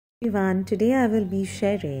Everyone, today I will be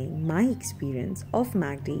sharing my experience of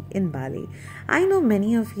MACD in Bali. I know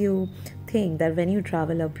many of you think that when you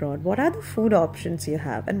travel abroad, what are the food options you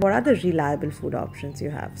have and what are the reliable food options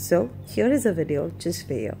you have. So here is a video just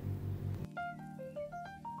for you.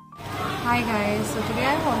 Hi guys, so today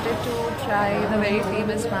I wanted to try the very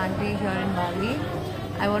famous MACD here in Bali.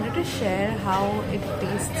 I wanted to share how it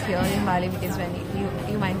tastes here in Bali because when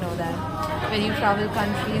you might know that when you travel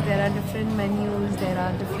countries there are different menus, there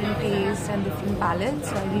are different tastes and different palates.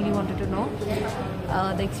 So I really wanted to know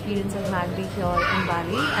the experience of MACD here in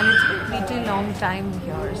Bali, and it's been a pretty long time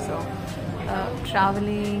here. So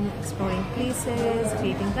traveling, exploring places,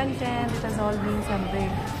 creating content, it has all been something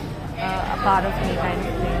a part of me kind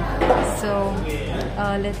of thing. So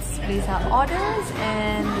let's place our orders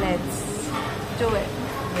and let's do it.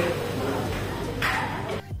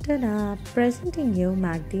 Ta-da! Presenting you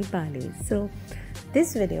MACD Bali. So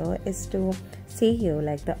this video is to say you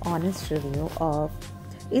like the honest review of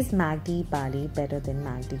is MACD Bali better than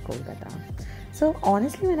MACD Kolkata. So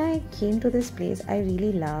honestly, when I came to this place, I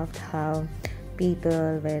really loved how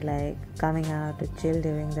people were like coming out to chill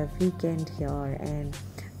during the weekend here, and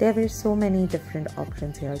there were so many different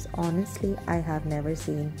options here. So honestly, I have never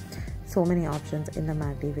seen so many options in the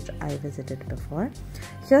MACD which I visited before.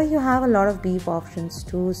 Here you have a lot of beef options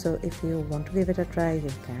too, so if you want to give it a try,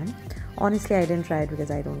 you can. Honestly, I didn't try it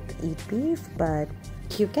because I don't eat beef, but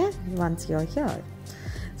you can once you're here.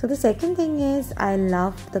 So the second thing is I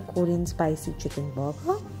loved the Korean spicy chicken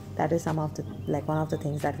burger. That is one of the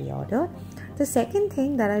things that we ordered. The second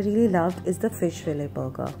thing that I really loved is the fish fillet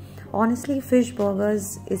burger. Honestly, fish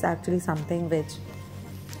burgers is actually something which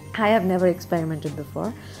I have never experimented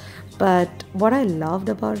before. But what I loved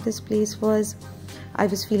about this place was I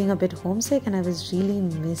was feeling a bit homesick and I was really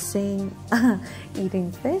missing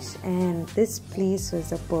eating fish, and this place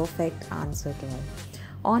was a perfect answer to it.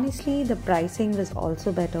 Honestly, the pricing was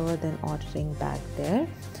also better than ordering back there,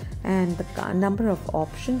 and the number of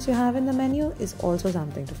options you have in the menu is also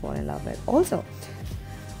something to fall in love with.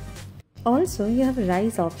 Also, you have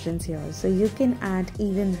rice options here, so you can add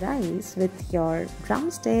even rice with your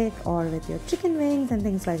drumstick or with your chicken wings and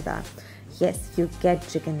things like that. Yes, you get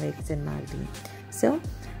chicken wings in MACD. So,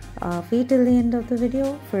 wait till the end of the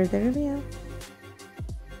video for the review.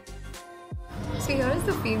 So here is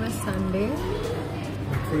the famous sundae.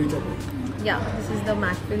 McFill Choco. Yeah, this is the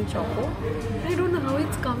McFill Choco. I don't know how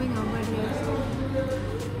it's coming out, but yes.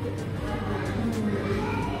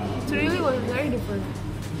 It's really very different.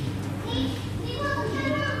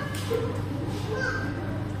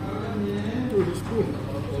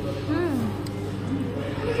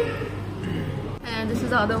 And this is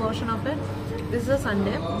the other version of it. This is a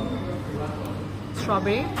sundae,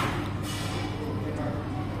 strawberry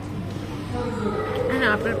and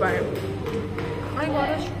apple pie. I got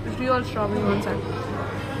a real strawberry one side,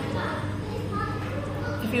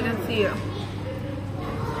 if you can see it.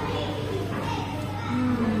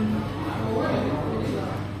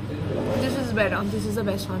 This is better. This is the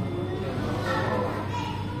best one.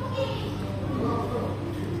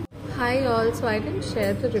 Hi all, so I didn't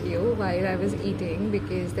share the review while I was eating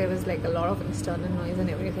because there was like a lot of external noise and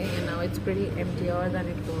everything, and now it's pretty emptier than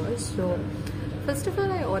it was. So first of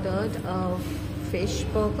all, I ordered a fish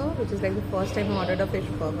burger, which is like the first time I ordered a fish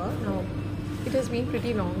burger. Now it has been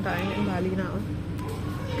pretty long time in Bali now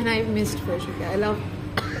and I've missed fish. Okay, I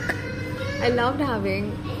loved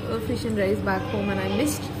having fish and rice back home and I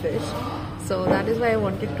missed fish. So that is why I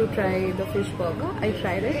wanted to try the fish burger. I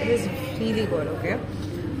tried it. It is really good, okay?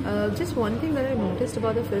 Just one thing that I noticed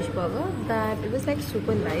about the fish burger, that it was like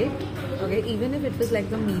super light, okay? Even if it was like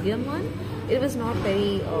the medium one, it was not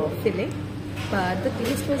very filling, but the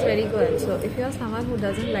taste was very good. So if you're someone who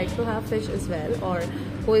doesn't like to have fish as well, or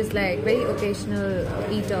who is like very occasional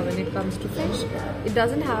eater when it comes to fish, it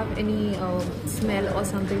doesn't have any smell or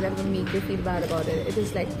something that will make you feel bad about it. It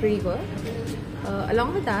is like pretty good.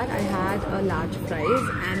 Along with that, I had a large fries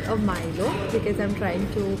and a Milo because I'm trying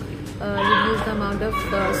to reduce the amount of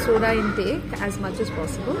soda intake as much as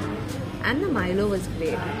possible. And the Milo was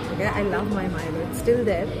great. Okay, I love my Milo. It's still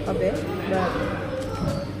there a bit, but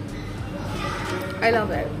I love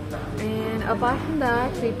it. And apart from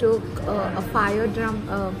that, we took a fire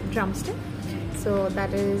drumstick. So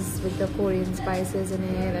that is with the Korean spices in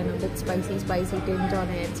it and a bit spicy tint on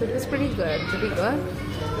it. So it was pretty good.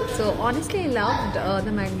 So honestly, I loved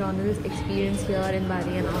the McDonald's experience here in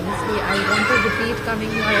Bali, and honestly, I want to repeat coming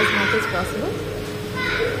here as much as possible.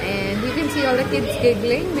 And you can see all the kids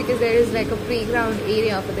giggling because there is like a playground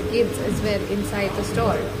area for the kids as well inside the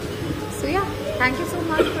store. So yeah, thank you so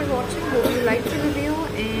much for watching. Hope you liked the video,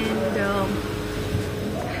 and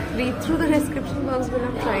read through the description box while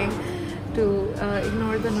I'm trying to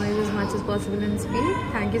ignore the noise as much as possible and speak.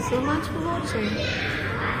 Thank you so much for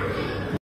watching.